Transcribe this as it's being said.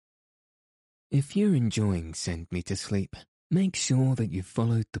If you're enjoying Send Me to Sleep, make sure that you've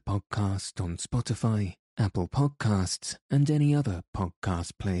followed the podcast on Spotify, Apple Podcasts, and any other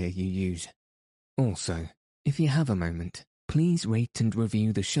podcast player you use. Also, if you have a moment, please rate and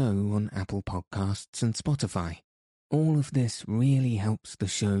review the show on Apple Podcasts and Spotify. All of this really helps the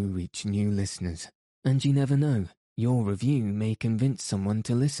show reach new listeners, and you never know, your review may convince someone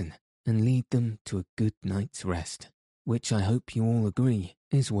to listen and lead them to a good night's rest, which I hope you all agree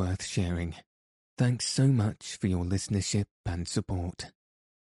is worth sharing. Thanks so much for your listenership and support.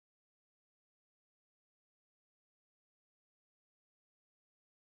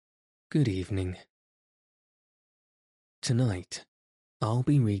 Good evening. Tonight, I'll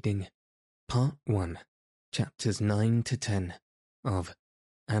be reading Part 1, Chapters 9 to 10 of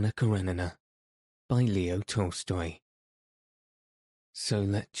Anna Karenina by Leo Tolstoy. So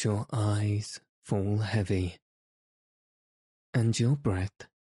let your eyes fall heavy, and your breath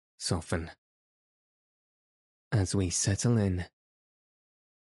soften, as we settle in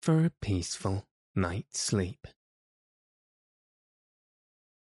for a peaceful night's sleep.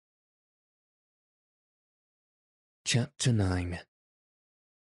 Chapter 9.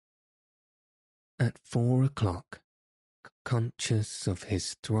 At 4 o'clock, conscious of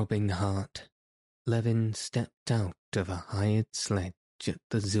his throbbing heart, Levin stepped out of a hired sledge at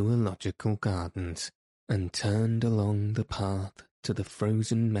the Zoological Gardens and turned along the path to the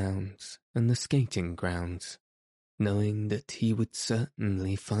frozen mounds and the skating grounds, knowing that he would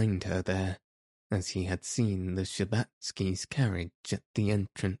certainly find her there, as he had seen the Shabbatskys' carriage at the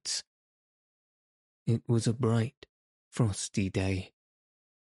entrance. It was a bright, frosty day.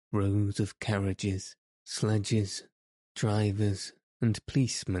 Rows of carriages, sledges, drivers, and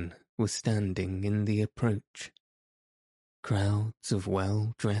policemen were standing in the approach. Crowds of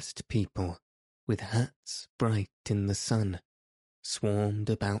well-dressed people, with hats bright in the sun, swarmed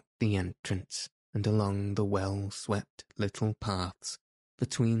about the entrance and along the well-swept little paths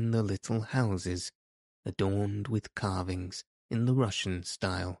between the little houses adorned with carvings in the Russian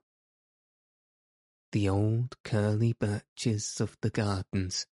style. The old curly birches of the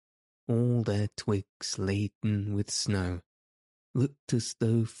gardens, all their twigs laden with snow, looked as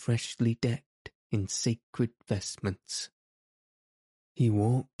though freshly decked in sacred vestments. He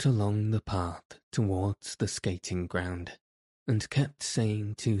walked along the path towards the skating ground, and kept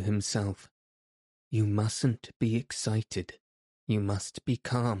saying to himself, "You mustn't be excited. You must be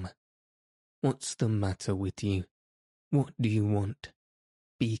calm. What's the matter with you? What do you want?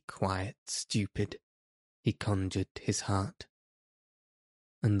 Be quiet, stupid," he conjured his heart.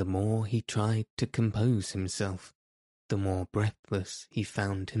 And the more he tried to compose himself, the more breathless he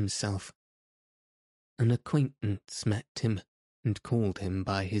found himself. An acquaintance met him and called him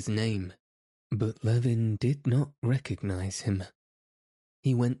by his name, but Levin did not recognize him.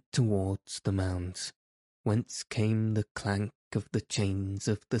 He went towards the mounds, whence came the clank of the chains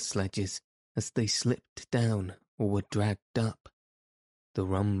of the sledges as they slipped down or were dragged up, the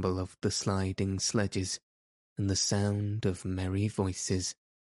rumble of the sliding sledges, and the sound of merry voices.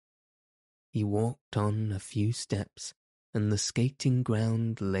 He walked on a few steps, and the skating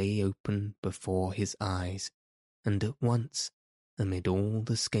ground lay open before his eyes, and at once, amid all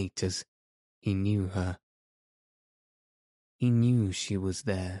the skaters, he knew her. He knew she was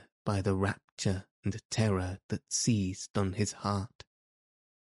there by the rapture and terror that seized on his heart.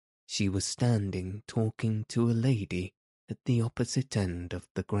 She was standing talking to a lady at the opposite end of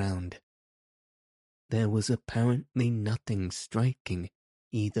the ground. There was apparently nothing striking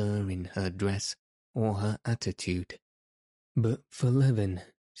either in her dress or her attitude, but for Levin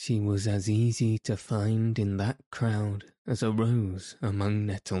she was as easy to find in that crowd as a rose among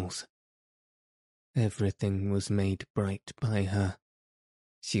nettles. Everything was made bright by her.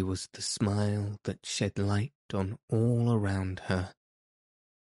 She was the smile that shed light on all around her.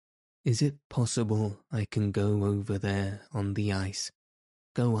 Is it possible I can go over there on the ice,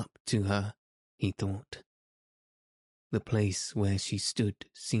 go up to her, he thought. The place where she stood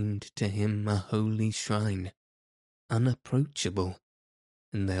seemed to him a holy shrine, unapproachable,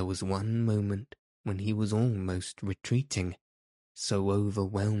 and there was one moment when he was almost retreating, so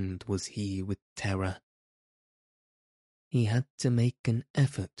overwhelmed was he with terror. He had to make an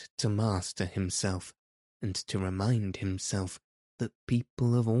effort to master himself and to remind himself that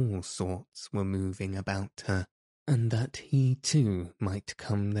people of all sorts were moving about her, and that he too might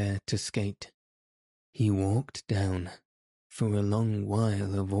come there to skate. He walked down, for a long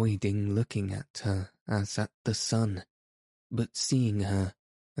while avoiding looking at her as at the sun, but seeing her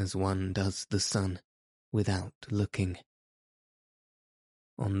as one does the sun, without looking.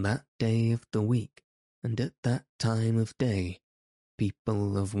 On that day of the week, and at that time of day,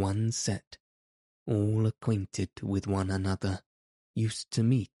 people of one set all acquainted with one another, used to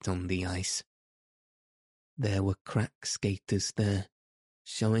meet on the ice. There were crack skaters there,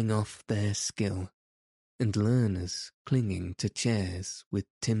 showing off their skill, and learners clinging to chairs with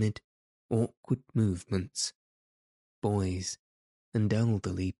timid, awkward movements, boys and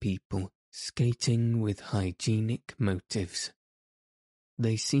elderly people skating with hygienic motives.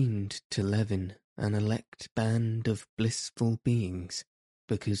 They seemed to Levin an elect band of blissful beings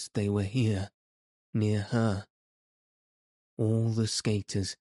because they were here, near her. All the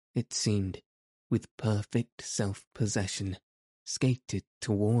skaters, it seemed, with perfect self-possession, skated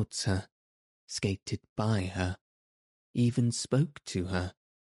towards her, skated by her, even spoke to her,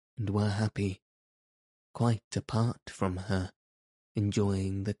 and were happy, quite apart from her,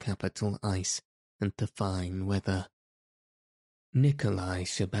 enjoying the capital ice and the fine weather. Nikolai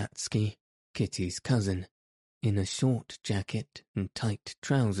Shabbatsky, Kitty's cousin, in a short jacket and tight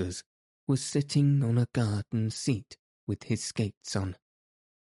trousers, was sitting on a garden seat with his skates on.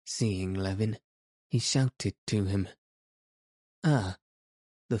 Seeing Levin, he shouted to him, "Ah,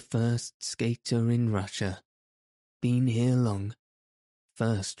 the first skater in Russia. Been here long?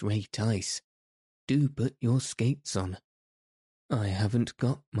 First-rate ice. Do put your skates on." "I haven't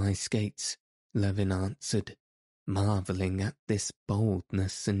got my skates," Levin answered, marvelling at this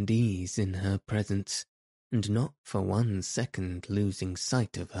boldness and ease in her presence, and not for 1 second losing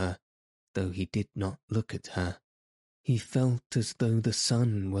sight of her, though he did not look at her. He felt as though the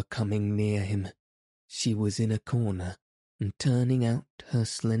sun were coming near him. She was in a corner, and turning out her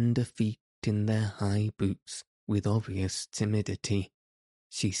slender feet in their high boots with obvious timidity,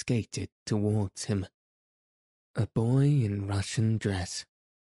 she skated towards him. A boy in Russian dress,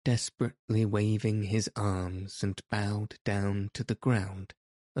 desperately waving his arms and bowed down to the ground,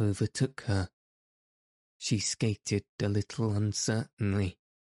 overtook her. She skated a little uncertainly,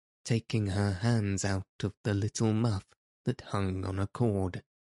 taking her hands out of the little muff that hung on a cord.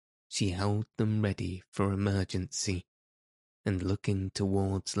 She held them ready for emergency, and looking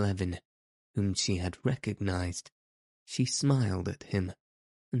towards Levin, whom she had recognized, she smiled at him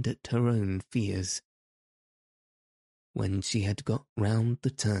and at her own fears. When she had got round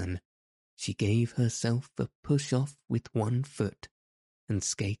the turn, she gave herself a push-off with one foot and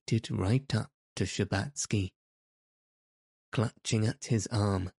skated right up to Shabbatsky. Clutching at his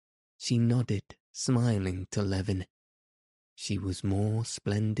arm, she nodded, smiling to Levin. She was more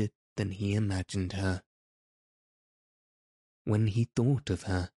splendid than he imagined her. When he thought of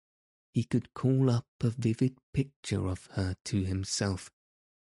her, he could call up a vivid picture of her to himself,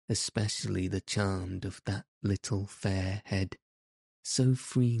 especially the charm of that little fair head, so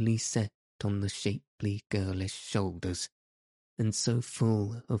freely set on the shapely girlish shoulders, and so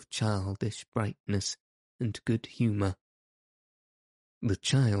full of childish brightness and good humour. The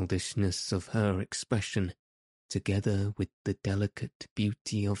childishness of her expression, together with the delicate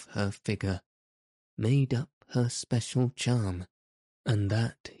beauty of her figure, made up her special charm, and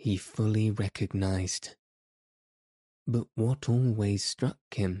that he fully recognized. But what always struck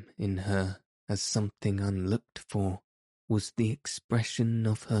him in her as something unlooked for was the expression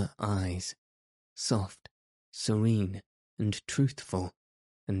of her eyes, soft, serene, and truthful,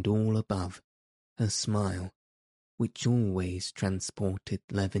 and all above, her smile, which always transported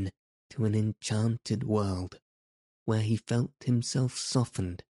Levin to an enchanted world, where he felt himself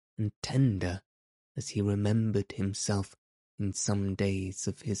softened and tender as he remembered himself in some days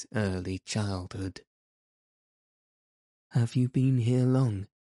of his early childhood. "Have you been here long?"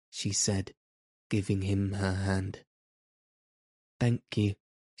 she said, giving him her hand. "Thank you,"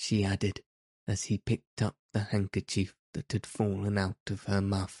 she added, as he picked up the handkerchief that had fallen out of her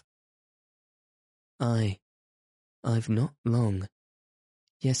muff. I've not long.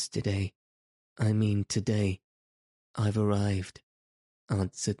 Yesterday, I mean today, I've arrived,"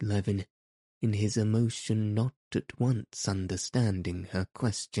 answered Levin, in his emotion not at once understanding her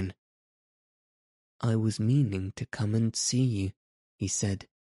question. "I was meaning to come and see you," he said,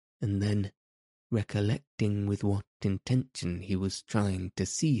 and then, recollecting with what intention he was trying to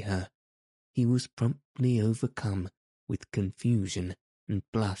see her, he was promptly overcome with confusion and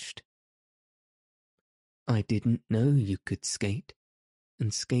blushed. "I didn't know you could skate,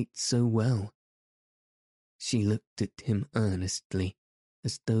 and skate so well." She looked at him earnestly,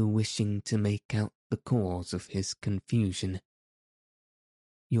 as though wishing to make out the cause of his confusion.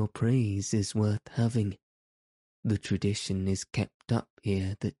 "Your praise is worth having. The tradition is kept up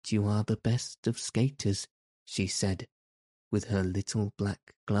here that you are the best of skaters," she said, with her little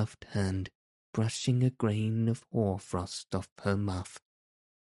black gloved hand brushing a grain of hoarfrost off her muff.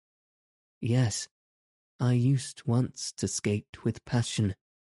 "Yes, I used once to skate with passion.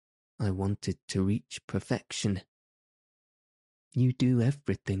 I wanted to reach perfection. You do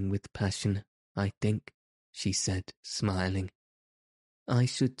everything with passion, I think, she said, smiling. I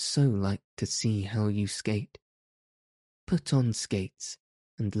should so like to see how you skate. Put on skates,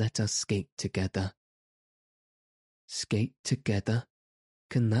 and let us skate together. Skate together?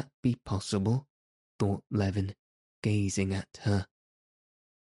 Can that be possible? Thought Levin, gazing at her.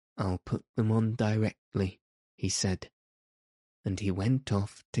 I'll put them on directly, he said, and he went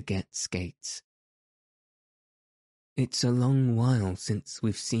off to get skates. It's a long while since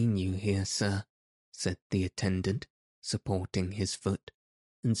we've seen you here, sir, said the attendant, supporting his foot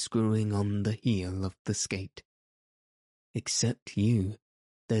and screwing on the heel of the skate. Except you,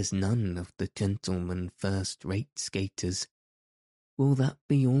 there's none of the gentlemen first-rate skaters. Will that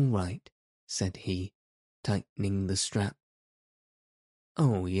be all right? Said he, tightening the strap.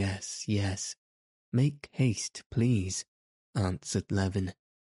 Oh, yes, yes. Make haste, please, answered Levin,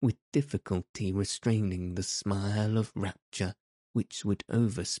 with difficulty restraining the smile of rapture which would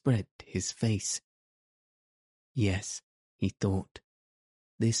overspread his face. Yes, he thought,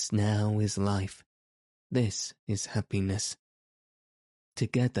 this now is life. This is happiness.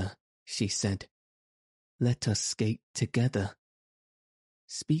 Together, she said. Let us skate together.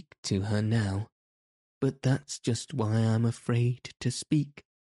 Speak to her now, but that's just why I'm afraid to speak,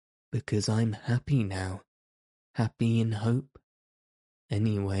 because I'm happy now, happy in hope.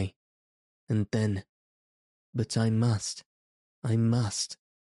 Anyway, and then, but I must,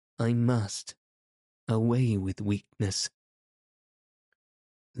 away with weakness.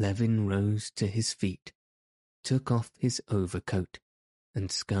 Levin rose to his feet, took off his overcoat,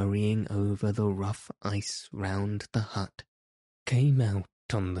 and scurrying over the rough ice round the hut, came out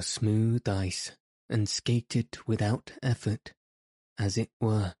on the smooth ice and skated without effort, as it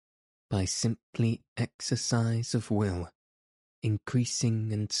were, by simply exercise of will,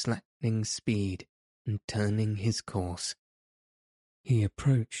 increasing and slackening speed and turning his course. He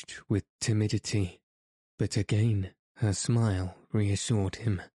approached with timidity, but again her smile reassured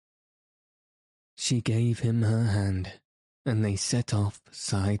him. She gave him her hand, and they set off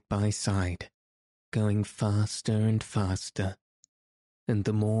side by side, going faster and faster, and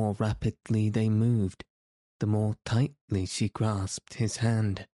the more rapidly they moved, the more tightly she grasped his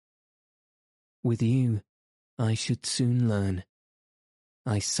hand. With you, I should soon learn.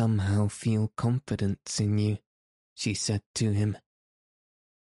 I somehow feel confidence in you, she said to him.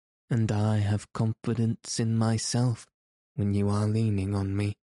 And I have confidence in myself when you are leaning on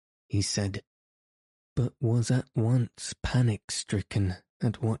me, he said, but was at once panic-stricken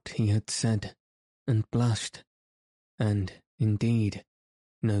at what he had said, and blushed, and, indeed,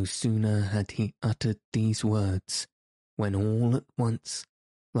 no sooner had he uttered these words, when all at once,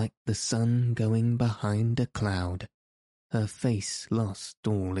 like the sun going behind a cloud, her face lost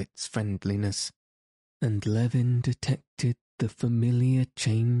all its friendliness, and Levin detected the familiar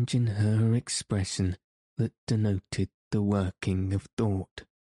change in her expression that denoted the working of thought.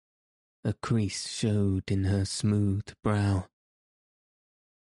 A crease showed in her smooth brow.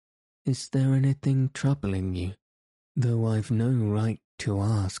 Is there anything troubling you? Though I've no right to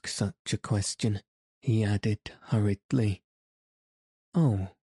ask such a question, he added hurriedly. Oh,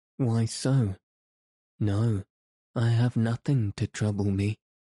 why so? No, I have nothing to trouble me,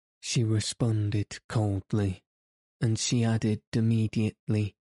 she responded coldly, and she added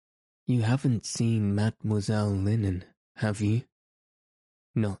immediately, You haven't seen Mademoiselle Linon, have you?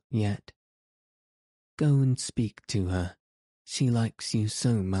 Not yet. Go and speak to her. She likes you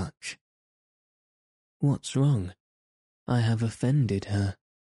so much. What's wrong? I have offended her.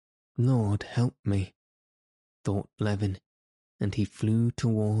 Lord help me, thought Levin, and he flew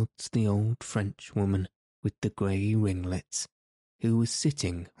towards the old Frenchwoman with the grey ringlets, who was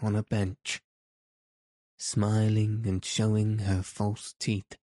sitting on a bench. Smiling and showing her false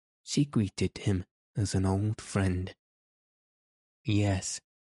teeth, she greeted him as an old friend. Yes,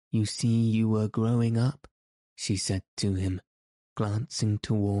 you see you were growing up, she said to him, glancing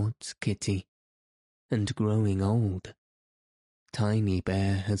towards Kitty, and growing old. Tiny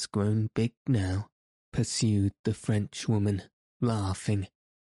Bear has grown big now, pursued the Frenchwoman, laughing,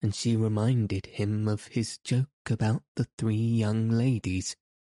 and she reminded him of his joke about the 3 young ladies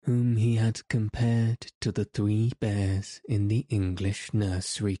whom he had compared to the 3 bears in the English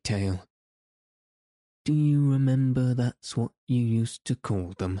nursery tale. Do you remember that's what you used to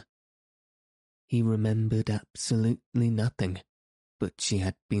call them? He remembered absolutely nothing, but she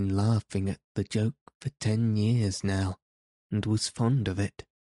had been laughing at the joke for 10 years now, and was fond of it.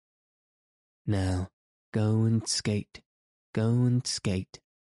 Now, go and skate, go and skate.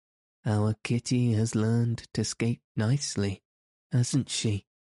 Our Kitty has learned to skate nicely, hasn't she?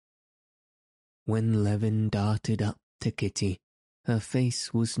 When Levin darted up to Kitty, her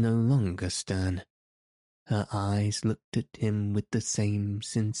face was no longer stern. Her eyes looked at him with the same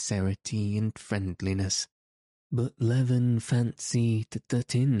sincerity and friendliness. But Levin fancied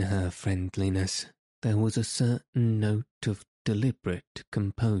that in her friendliness there was a certain note of deliberate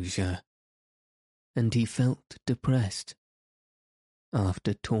composure, and he felt depressed.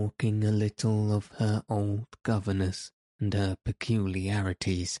 After talking a little of her old governess and her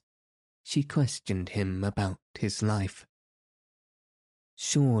peculiarities, she questioned him about his life.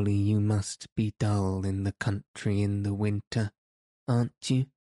 "Surely you must be dull in the country in the winter, aren't you?"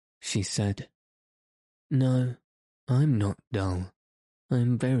 she said. "No, I'm not dull.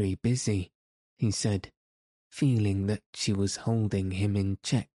 I'm very busy," he said, feeling that she was holding him in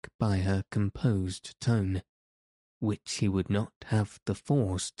check by her composed tone, which he would not have the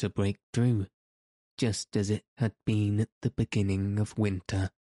force to break through, just as it had been at the beginning of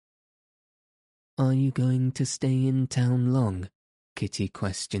winter. "Are you going to stay in town long?" Kitty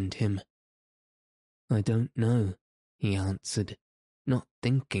questioned him. "I don't know," he answered, not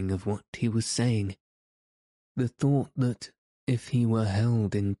thinking of what he was saying. The thought that, if he were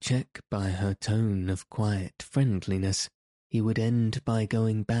held in check by her tone of quiet friendliness, he would end by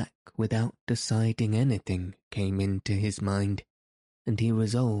going back without deciding anything came into his mind, and he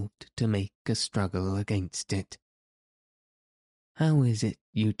resolved to make a struggle against it. "How is it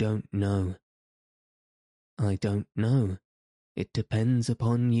you don't know?" "I don't know. It depends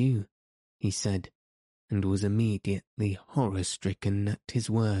upon you," he said, and was immediately horror-stricken at his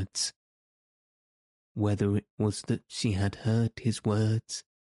words. Whether it was that she had heard his words,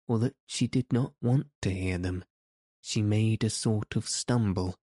 or that she did not want to hear them, she made a sort of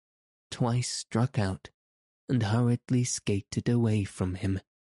stumble, twice struck out, and hurriedly skated away from him.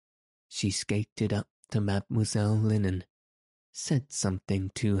 She skated up to Mademoiselle Linon, said something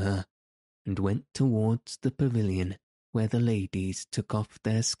to her, and went towards the pavilion where the ladies took off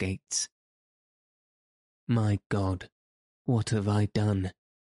their skates. "My God, what have I done?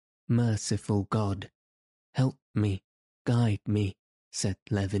 Merciful God, help me, guide me," said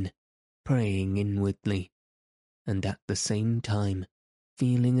Levin, praying inwardly, and at the same time,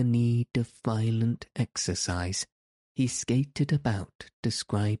 feeling a need of violent exercise, he skated about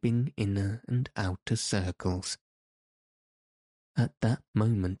describing inner and outer circles. At that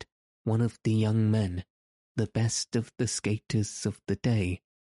moment, one of the young men, the best of the skaters of the day,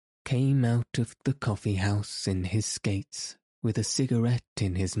 came out of the coffee-house in his skates with a cigarette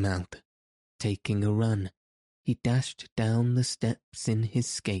in his mouth. Taking a run, he dashed down the steps in his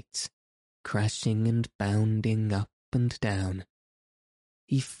skates, crashing and bounding up and down.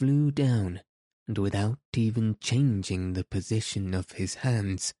 He flew down, and without even changing the position of his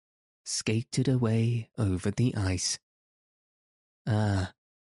hands, skated away over the ice. "Ah,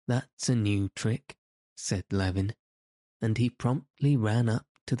 that's a new trick," said Levin, and he promptly ran up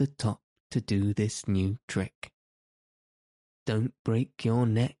to the top to do this new trick. "Don't break your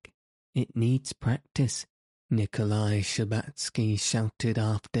neck, it needs practice," Nikolai Shtcherbatsky shouted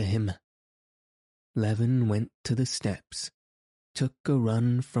after him. Levin went to the steps, took a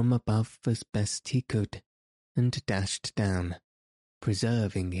run from above as best he could, and dashed down,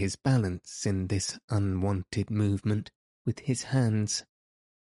 preserving his balance in this unwonted movement with his hands.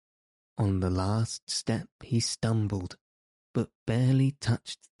 On the last step he stumbled, but barely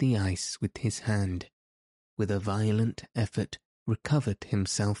touched the ice with his hand. With a violent effort recovered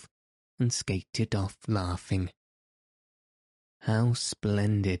himself and skated off laughing. "How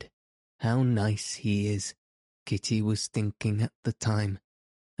splendid, how nice he is," Kitty was thinking at the time,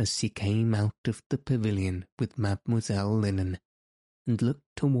 as she came out of the pavilion with Mademoiselle Linon, and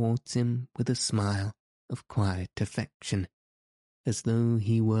looked towards him with a smile of quiet affection, as though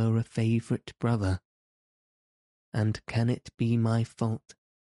he were a favourite brother. "And can it be my fault?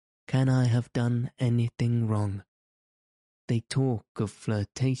 Can I have done anything wrong? They talk of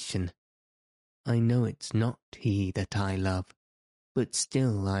flirtation. I know it's not he that I love, but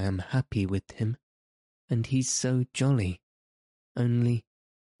still I am happy with him, and he's so jolly. Only,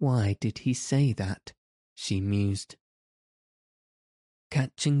 why did he say that?" she mused.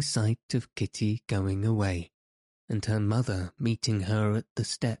 Catching sight of Kitty going away, and her mother meeting her at the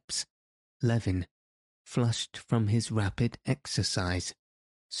steps, Levin, flushed from his rapid exercise,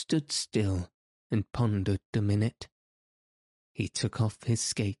 stood still and pondered a minute. He took off his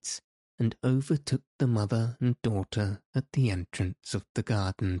skates and overtook the mother and daughter at the entrance of the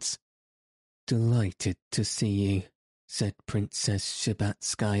gardens. "Delighted to see you," said Princess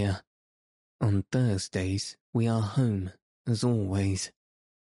Shtcherbatskaya. "On Thursdays we are home, as always.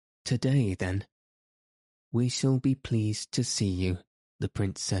 Today, then?" "We shall be pleased to see you," the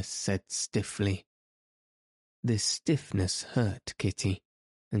princess said stiffly. This stiffness hurt Kitty,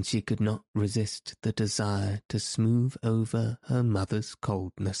 and she could not resist the desire to smooth over her mother's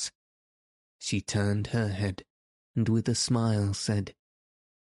coldness. She turned her head, and with a smile said,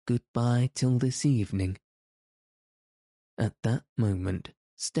 "Goodbye till this evening." At that moment,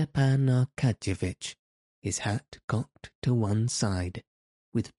 Stepan Arkadyevitch, his hat cocked to one side,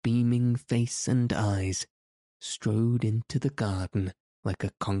 with beaming face and eyes, strode into the garden like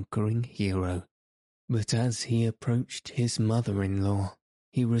a conquering hero. But as he approached his mother-in-law,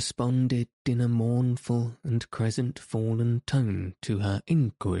 he responded in a mournful and crescent-fallen tone to her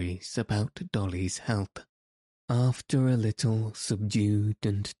inquiries about Dolly's health. After a little subdued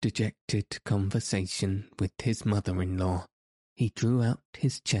and dejected conversation with his mother-in-law, he drew out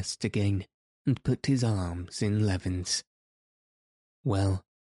his chest again and put his arms in Levin's. "Well,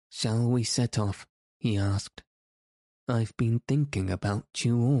 shall we set off?" he asked. "I've been thinking about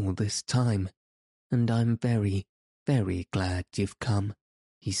you all this time, and I'm very, very glad you've come,"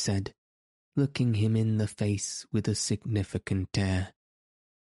 he said, looking him in the face with a significant air.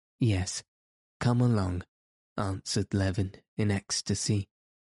 "Yes, come along," answered Levin in ecstasy,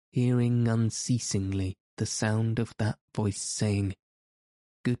 hearing unceasingly the sound of that voice saying,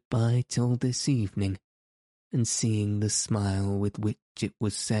 "Goodbye till this evening," and seeing the smile with which it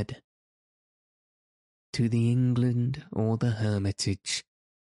was said. "To the England or the Hermitage?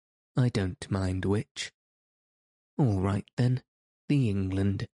 I don't mind which." "All right then, the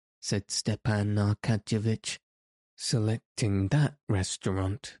England," said Stepan Arkadyevitch, selecting that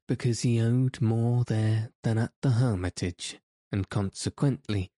restaurant because he owed more there than at the Hermitage, and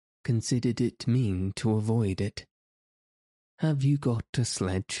consequently considered it mean to avoid it. "Have you got a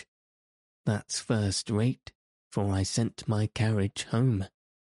sledge? That's first rate, for I sent my carriage home."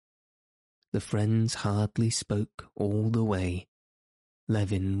 The friends hardly spoke all the way.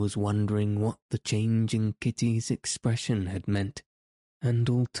 Levin was wondering what the change in Kitty's expression had meant, and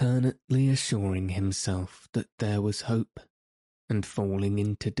alternately assuring himself that there was hope, and falling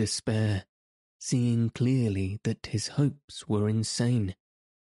into despair, seeing clearly that his hopes were insane,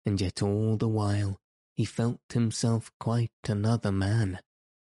 and yet all the while he felt himself quite another man,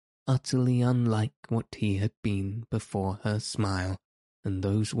 utterly unlike what he had been before her smile and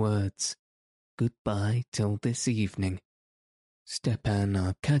those words, "Goodbye till this evening." Stepan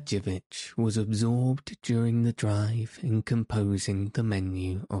Arkadyevitch was absorbed during the drive in composing the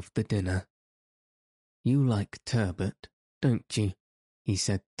menu of the dinner. "You like turbot, don't you?" he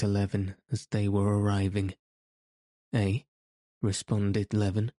said to Levin as they were arriving. "Eh?" responded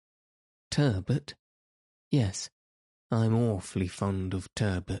Levin. "Turbot? Yes, I'm awfully fond of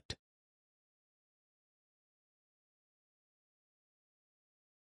turbot."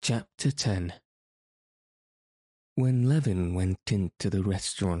 Chapter 10. When Levin went into the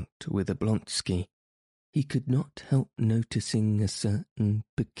restaurant with Oblonsky, he could not help noticing a certain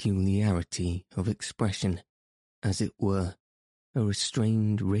peculiarity of expression, as it were, a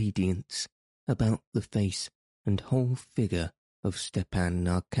restrained radiance about the face and whole figure of Stepan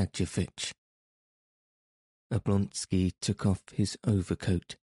Arkadyevitch. Oblonsky took off his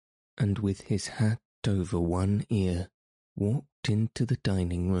overcoat, and with his hat over one ear, walked into the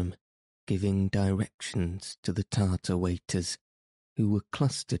dining-room, giving directions to the Tartar waiters, who were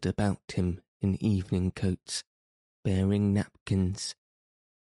clustered about him in evening coats, bearing napkins.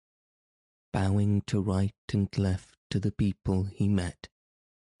 Bowing to right and left to the people he met,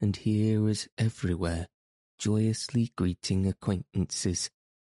 and here as everywhere, joyously greeting acquaintances,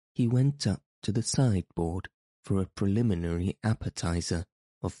 he went up to the sideboard for a preliminary appetizer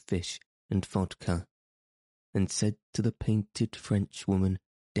of fish and vodka, and said to the painted Frenchwoman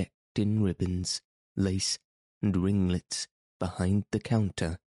decked in ribbons, lace, and ringlets behind the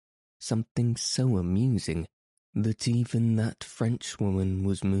counter something so amusing that even that Frenchwoman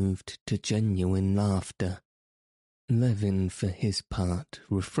was moved to genuine laughter. Levin, for his part,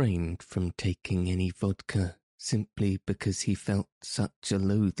 refrained from taking any vodka simply because he felt such a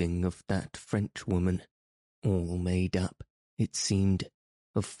loathing of that Frenchwoman, all made up, it seemed,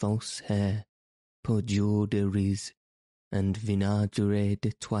 of false hair, poudre de riz, and vinaigre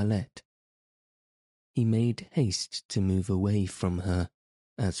de toilette. He made haste to move away from her,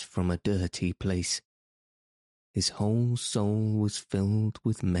 as from a dirty place. His whole soul was filled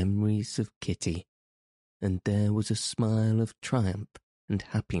with memories of Kitty, and there was a smile of triumph and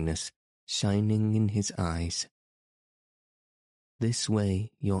happiness shining in his eyes. "This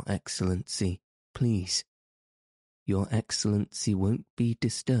way, Your Excellency, please. Your Excellency won't be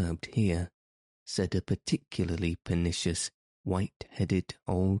disturbed here," said a particularly pernicious, white-headed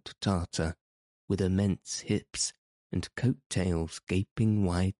old Tartar with immense hips and coat-tails gaping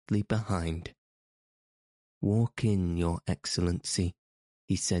widely behind. "Walk in, Your Excellency,"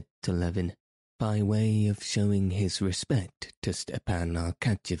 he said to Levin, by way of showing his respect to Stepan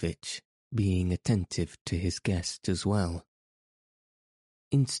Arkadyevitch, being attentive to his guest as well.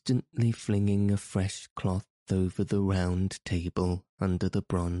 Instantly flinging a fresh cloth over the round table under the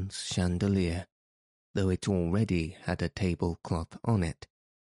bronze chandelier, though it already had a tablecloth on it,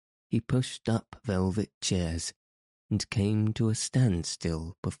 he pushed up velvet chairs and came to a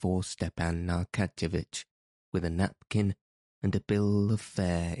standstill before Stepan Arkadyevitch with a napkin and a bill of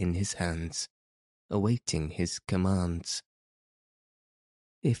fare in his hands, awaiting his commands.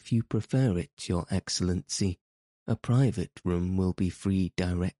 "If you prefer it, Your Excellency, a private room will be free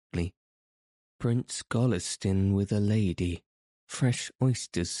directly. Prince Golestin with a lady. Fresh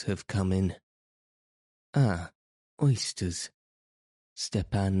oysters have come in." "Ah, oysters."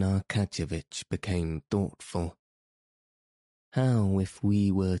 Stepan Arkadyevitch became thoughtful. "How if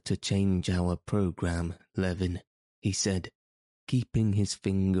we were to change our programme, Levin?" he said, keeping his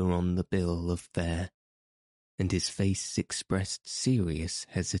finger on the bill of fare, and his face expressed serious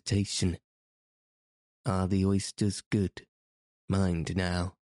hesitation. "Are the oysters good? Mind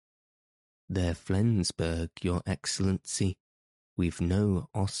now." "They're Flensburg, Your Excellency. We've no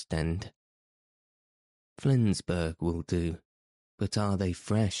Ostend." "Flensburg will do, but are they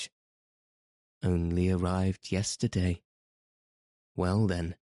fresh?" "Only arrived yesterday." "Well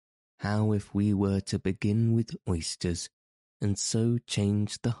then, how if we were to begin with oysters, and so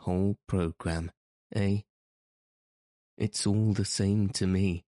change the whole programme, eh?" "It's all the same to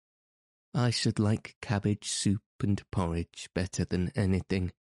me. I should like cabbage soup and porridge better than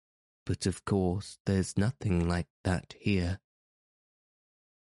anything, but of course there's nothing like that here."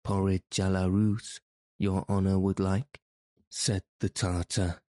 "Porridge à la Russe, Your Honour would like?" said the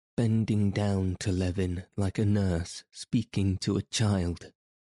Tartar, bending down to Levin like a nurse speaking to a child.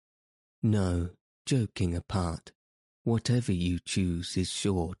 "No, joking apart, whatever you choose is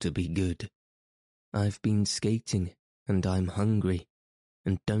sure to be good. I've been skating, and I'm hungry,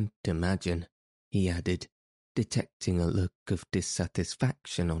 and don't imagine," he added, detecting a look of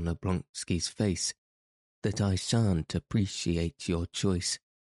dissatisfaction on Oblonsky's face, "that I shan't appreciate your choice.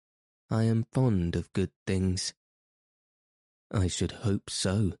 I am fond of good things." "I should hope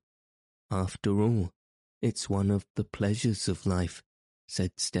so. After all, it's one of the pleasures of life,"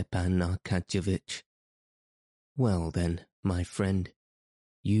 said Stepan Arkadyevitch. "Well then, my friend,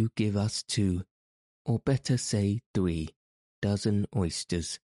 you give us 2, or better say 3, dozen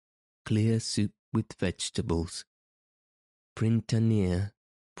oysters, clear soup with vegetables." "Printanier,"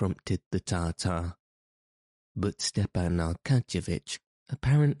 prompted the Tartar. But Stepan Arkadyevitch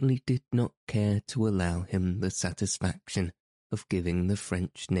apparently did not care to allow him the satisfaction of giving the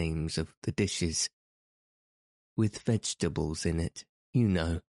French names of the dishes. "With vegetables in it, you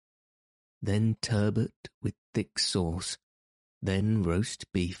know. Then turbot with thick sauce, then roast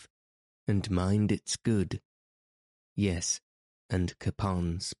beef, and mind it's good. Yes, and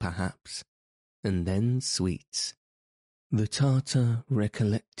capons perhaps, and then sweets." The Tartar,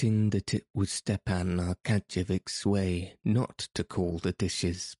 recollecting that it was Stepan Arkadyevich's way not to call the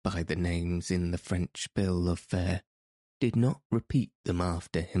dishes by the names in the French bill of fare, did not repeat them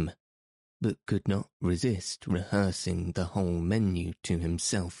after him, but could not resist rehearsing the whole menu to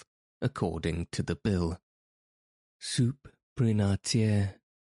himself according to the bill. "Soup Prinatier,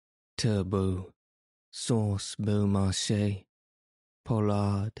 turbot, sauce Beaumarchais,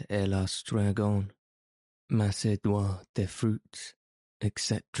 pollard à l'estragon, Macédoine de fruits,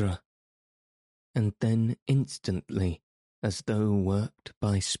 etc." And then instantly, as though worked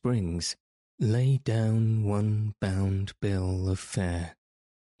by springs, lay down one bound bill of fare.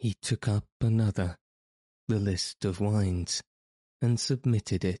 He took up another, the list of wines, and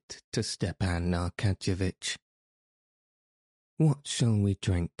submitted it to Stepan Arkadyevitch. "What shall we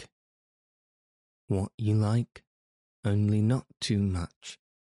drink?" "What you like, only not too much.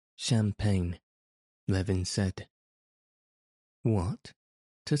 Champagne," Levin said. "What?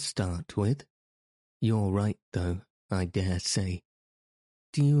 To start with? You're right, though, I dare say.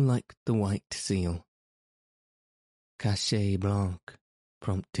 Do you like the white seal?" "Cachet blanc,"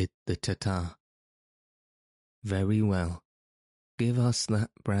 prompted the Tatar. "Very well. Give us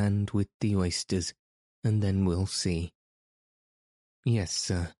that brand with the oysters, and then we'll see." "Yes,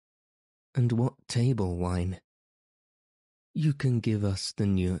 sir. And what table wine?" "You can give us the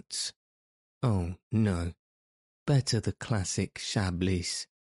Nurts. Oh, no. Better the classic Chablis."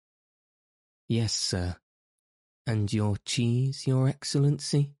 "Yes, sir. And your cheese, Your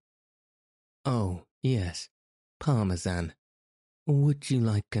Excellency?" "Oh, yes. Parmesan. Or would you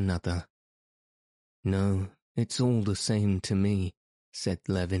like another?" "No, It's all the same to me, said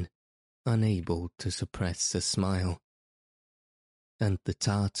Levin, unable to suppress a smile. And the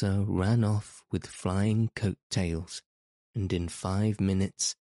Tartar ran off with flying coat-tails, and in 5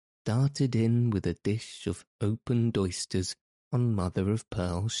 minutes darted in with a dish of opened oysters on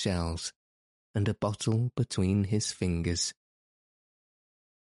mother-of-pearl shells, and a bottle between his fingers.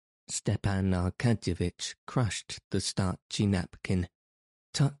 Stepan Arkadyevitch crushed the starchy napkin,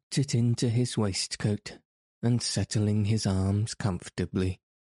 tucked it into his waistcoat, and settling his arms comfortably,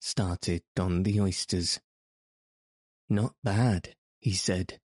 started on the oysters. Not bad, he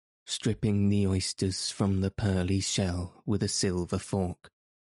said, stripping the oysters from the pearly shell with a silver fork,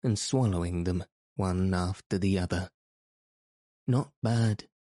 and swallowing them one after the other. Not bad,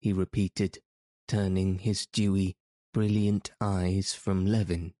 he repeated, turning his dewy, brilliant eyes from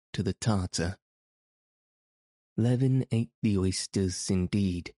Levin to the Tartar. Levin ate the oysters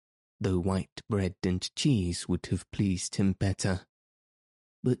indeed, though white bread and cheese would have pleased him better.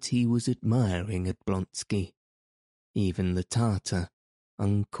 But he was admiring Oblonsky. Even the Tartar,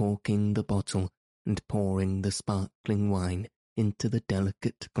 uncorking the bottle and pouring the sparkling wine into the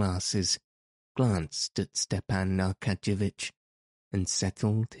delicate glasses, glanced at Stepan Arkadyevitch and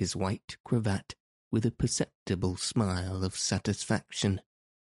settled his white cravat with a perceptible smile of satisfaction.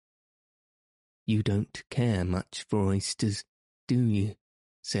 "You don't care much for oysters, do you?"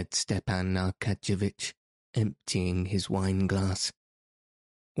 said Stepan Arkadyevitch, emptying his wine-glass.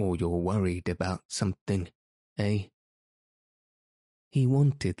 "Or you're worried about something, eh?" He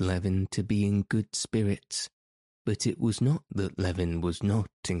wanted Levin to be in good spirits, but it was not that Levin was not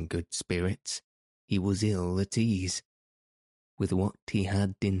in good spirits. He was ill at ease. With what he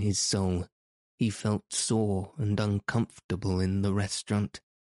had in his soul, he felt sore and uncomfortable in the restaurant,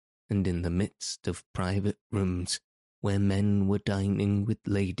 and in the midst of private rooms where men were dining with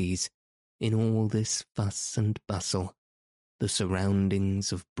ladies, in all this fuss and bustle, the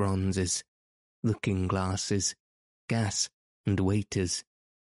surroundings of bronzes, looking-glasses, gas, and waiters,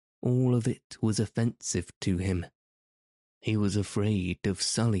 all of it was offensive to him. He was afraid of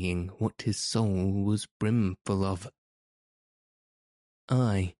sullying what his soul was brimful of.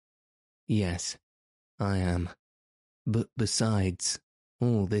 Yes, I am. But besides,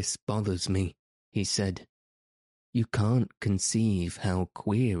 all this bothers me, he said. You can't conceive how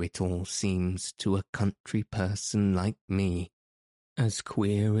queer it all seems to a country person like me. As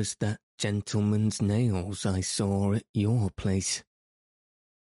queer as that gentleman's nails I saw at your place.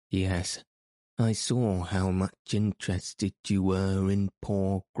 Yes, I saw how much interested you were in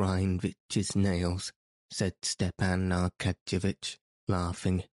poor Greinwich's nails, said Stepan Arkadyevitch,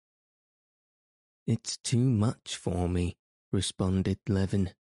 laughing. It's too much for me, responded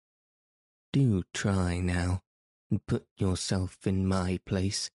Levin. Do try now, and put yourself in my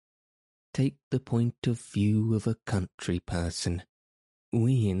place. Take the point of view of a country person.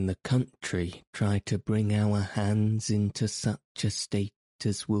 We in the country try to bring our hands into such a state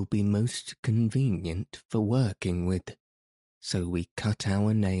as will be most convenient for working with. So we cut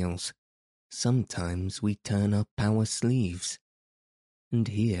our nails. Sometimes we turn up our sleeves. And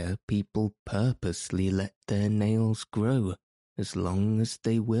here people purposely let their nails grow as long as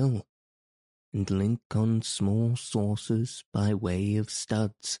they will, and link on small saucers by way of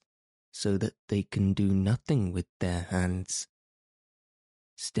studs, so that they can do nothing with their hands.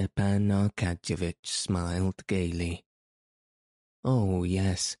 Stepan Arkadyevitch smiled gaily. Oh,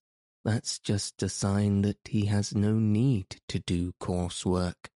 yes, that's just a sign that he has no need to do coarse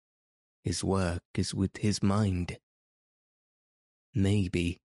work. His work is with his mind.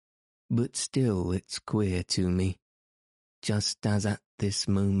 Maybe, but still it's queer to me. Just as at this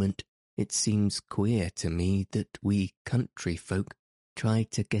moment it seems queer to me that we country folk try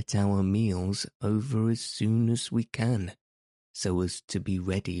to get our meals over as soon as we can, so as to be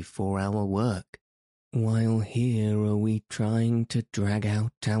ready for our work, while here are we trying to drag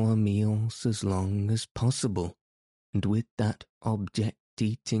out our meals as long as possible, and with that object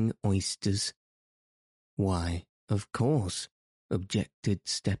eating oysters. Why, of course, objected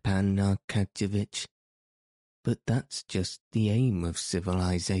Stepan Arkadyevitch. But that's just the aim of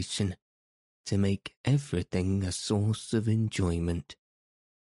civilization, to make everything a source of enjoyment.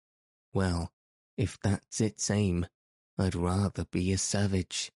 Well, if that's its aim, I'd rather be a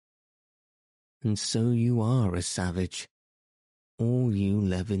savage. And so you are a savage. All you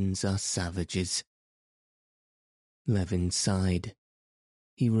Levins are savages. Levin sighed.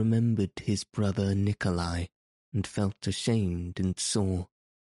 He remembered his brother Nikolai and felt ashamed and sore,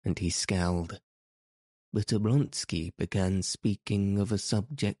 and he scowled. But Oblonsky began speaking of a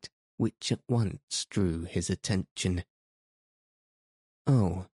subject which at once drew his attention.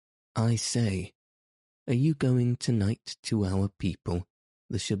 Oh, I say, Are you going tonight to our people,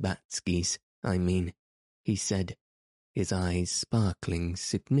 the Shabatskys, I mean?" he said, his eyes sparkling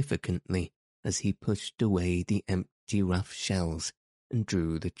significantly as he pushed away the empty rough shells and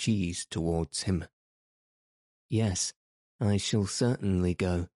drew the cheese towards him. "Yes, I shall certainly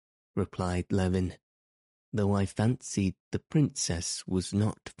go," replied Levin, though I fancied the princess was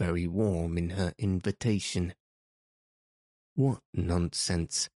not very warm in her invitation. "What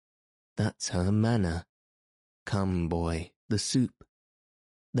nonsense! That's her manner. Come, boy, the soup.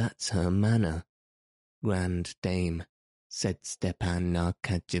 That's her manner, grand dame," said Stepan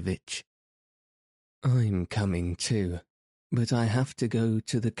Arkadyevitch. "I'm coming too, but I have to go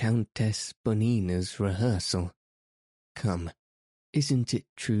to the Countess Bonina's rehearsal. Come, isn't it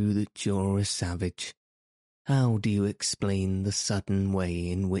true that you're a savage? How do you explain the sudden way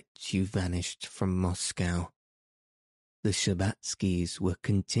in which you vanished from Moscow? The Shabatskys were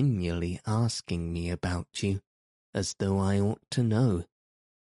continually asking me about you, as though I ought to know.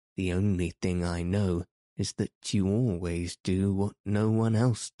 The only thing I know is that you always do what no one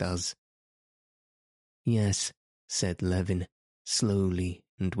else does." "Yes," said Levin, slowly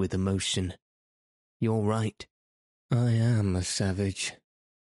and with emotion. "You're right. I am a savage.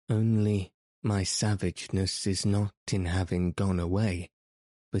 Only my savageness is not in having gone away,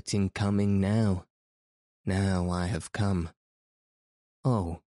 but in coming now. Now I have come."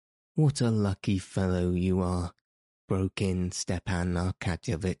 "Oh, what a lucky fellow you are," broke in Stepan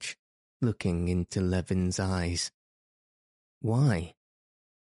Arkadyevitch, looking into Levin's eyes. "Why?"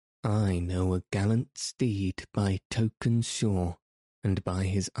 "I know a gallant steed by token sure, and by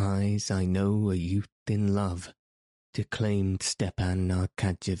his eyes I know a youth in love," declaimed Stepan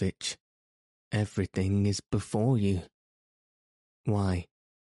Arkadyevitch. "Everything is before you." "Why,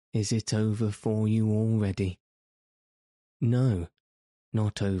 is it over for you already?" "No,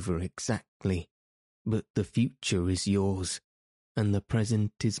 not over exactly, but the future is yours, and the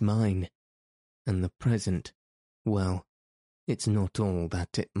present is mine, and the present, well, it's not all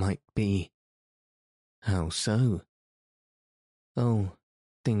that it might be." "How so?" "Oh,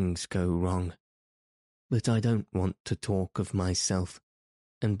 things go wrong. But I don't want to talk of myself,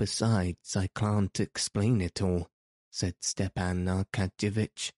 and besides I can't explain it all," said Stepan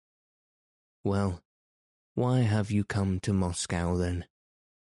Arkadyevitch. "Well, why have you come to Moscow then?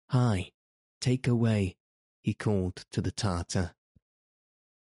 Hi, take away," he called to the Tartar.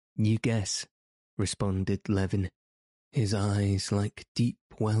 "You guess," responded Levin, his eyes like deep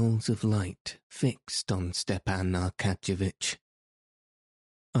wells of light fixed on Stepan Arkadyevitch.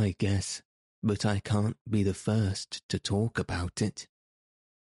 "I guess, but I can't be the first to talk about it.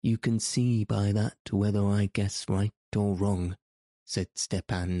 You can see by that whether I guess right or wrong," said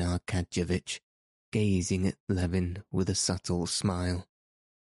Stepan Arkadyevitch, gazing at Levin with a subtle smile.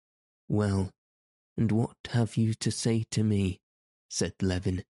 "Well, and what have you to say to me?" said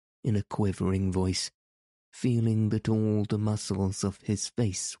Levin in a quivering voice, feeling that all the muscles of his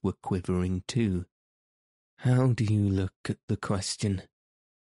face were quivering too. "How do you look at the question?"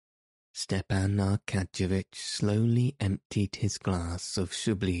 Stepan Arkadyevitch slowly emptied his glass of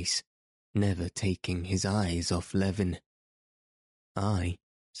Chablis, never taking his eyes off Levin. "I,"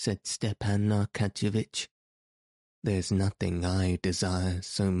 said Stepan Arkadyevitch. "There's nothing I desire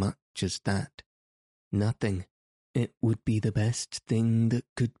so much as that. Nothing. It would be the best thing that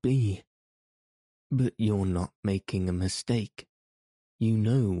could be. But you're not making a mistake. You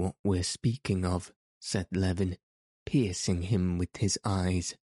know what we're speaking of," said Levin, piercing him with his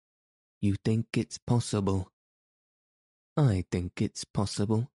eyes. "You think it's possible?" "I think it's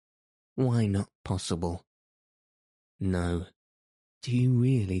possible. Why not possible?" "No. Do you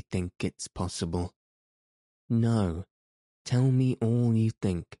really think it's possible?" "No. Tell me all you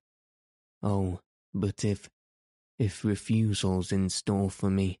think." "Oh, but if refusal's in store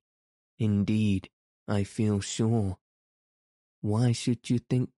for me, indeed, I feel sure." "Why should you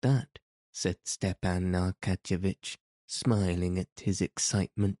think that?" said Stepan Arkadyevitch, smiling at his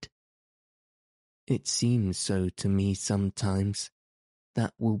excitement. "It seems so to me sometimes.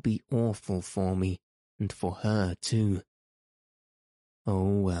 That will be awful for me, and for her too."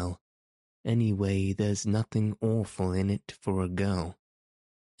 "Oh well, anyway there's nothing awful in it for a girl.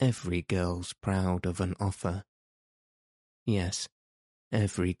 Every girl's proud of an offer." "Yes,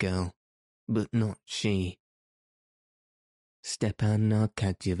 every girl, but not she." Stepan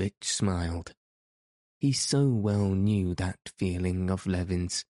Arkadyevitch smiled. He so well knew that feeling of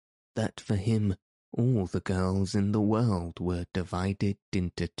Levin's, that for him all the girls in the world were divided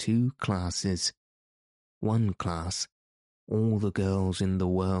into two classes. One class, all the girls in the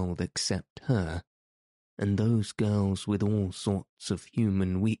world except her, and those girls with all sorts of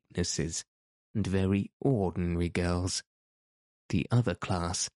human weaknesses, and very ordinary girls. The other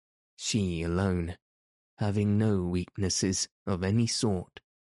class, she alone, having no weaknesses of any sort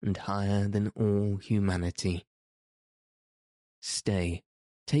and higher than all humanity. "Stay,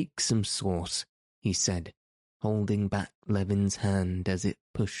 take some sauce," he said, holding back Levin's hand as it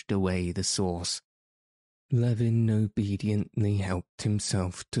pushed away the sauce. Levin obediently helped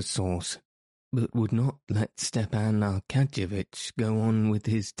himself to sauce, but would not let Stepan Arkadyevitch go on with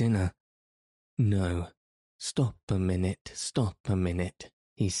his dinner. "No, stop a minute,"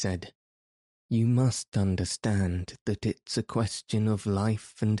 he said. "You must understand that it's a question of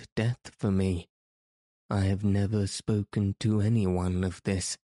life and death for me. I have never spoken to anyone of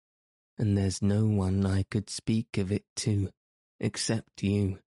this, and there's no one I could speak of it to, except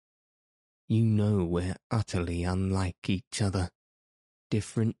you. You know we're utterly unlike each other,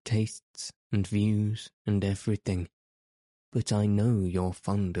 different tastes and views and everything, but I know you're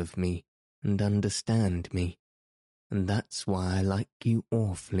fond of me and understand me, and that's why I like you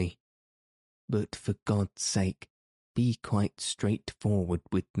awfully. But for God's sake, be quite straightforward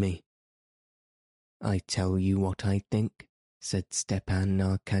with me." "I tell you what I think," said Stepan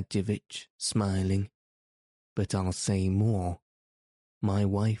Arkadyevitch, smiling. "But I'll say more. My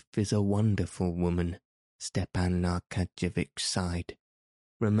wife is a wonderful woman," Stepan Arkadyevitch sighed,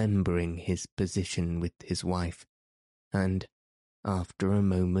 remembering his position with his wife, and, after a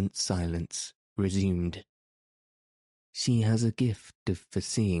moment's silence, resumed. "She has a gift of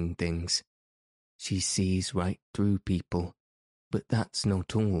foreseeing things. She sees right through people, but that's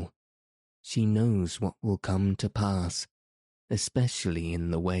not all. She knows what will come to pass, especially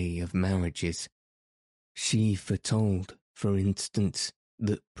in the way of marriages. She foretold, for instance,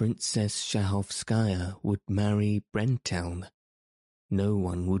 that Princess Shahovskaya would marry Brenteln. No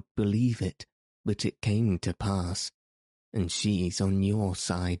one would believe it, but it came to pass, and she's on your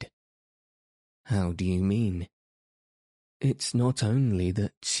side." "How do you mean?" "It's not only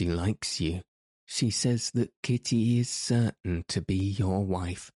that she likes you. She says that Kitty is certain to be your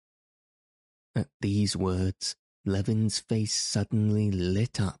wife." At these words, Levin's face suddenly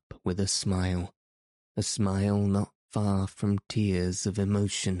lit up with a smile not far from tears of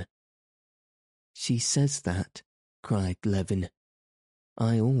emotion. "She says that?" cried Levin.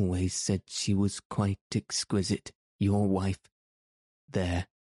 "I always said she was quite exquisite, your wife. There,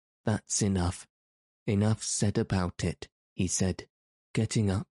 that's enough. Enough said about it," he said, getting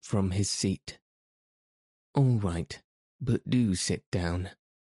up from his seat. "All right, but do sit down."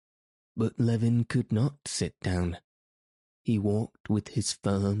 But Levin could not sit down. He walked with his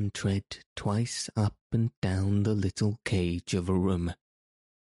firm tread twice up and down the little cage of a room,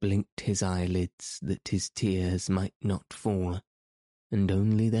 blinked his eyelids that his tears might not fall, and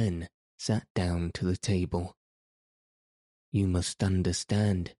only then sat down to the table. "You must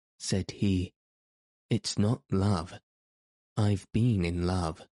understand," said he, "it's not love. I've been in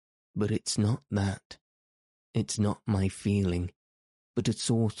love, but it's not that. It's not my feeling, but a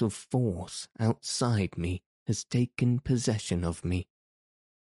sort of force outside me has taken possession of me.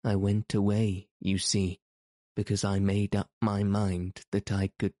 I went away, you see, because I made up my mind that I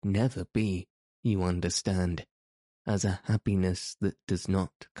could never be, you understand, as a happiness that does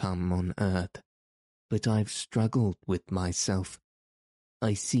not come on earth. But I've struggled with myself.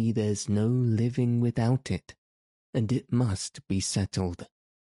 I see there's no living without it, and it must be settled."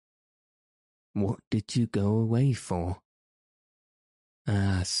 "What did you go away for?"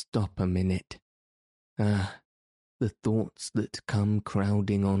 "Ah, stop a minute. Ah, the thoughts that come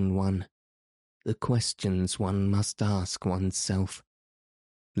crowding on one, the questions one must ask oneself.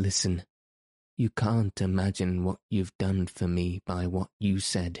 Listen, you can't imagine what you've done for me by what you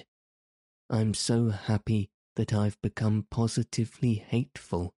said. I'm so happy that I've become positively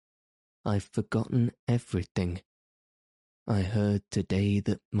hateful. I've forgotten everything. I heard today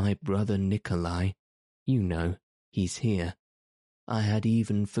that my brother Nikolai, you know, he's here. I had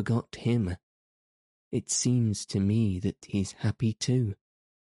even forgot him. It seems to me that he's happy too.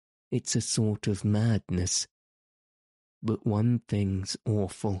 It's a sort of madness. But one thing's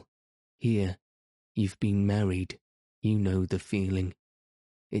awful. Here, you've been married. You know the feeling.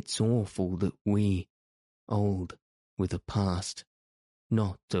 It's awful that we, old, with a past,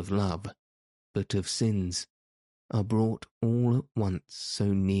 not of love, but of sins, are brought all at once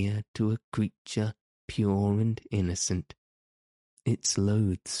so near to a creature pure and innocent. It's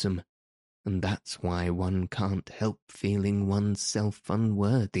loathsome, and that's why one can't help feeling oneself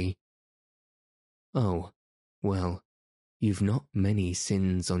unworthy. Oh, well, you've not many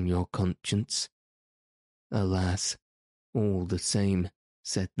sins on your conscience." "Alas, all the same,"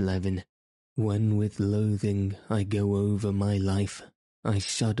 said Levin, "when with loathing I go over my life, I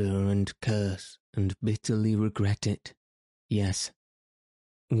shudder and curse and bitterly regret it. Yes.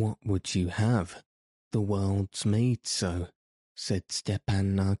 What would you have? The world's made so, said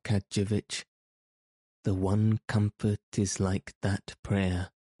Stepan Arkadyevitch. The one comfort is like that prayer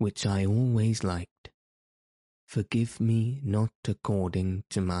which I always liked. Forgive me not according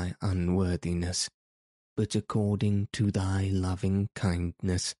to my unworthiness, but according to thy loving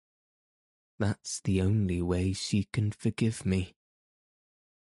kindness. That's the only way she can forgive me.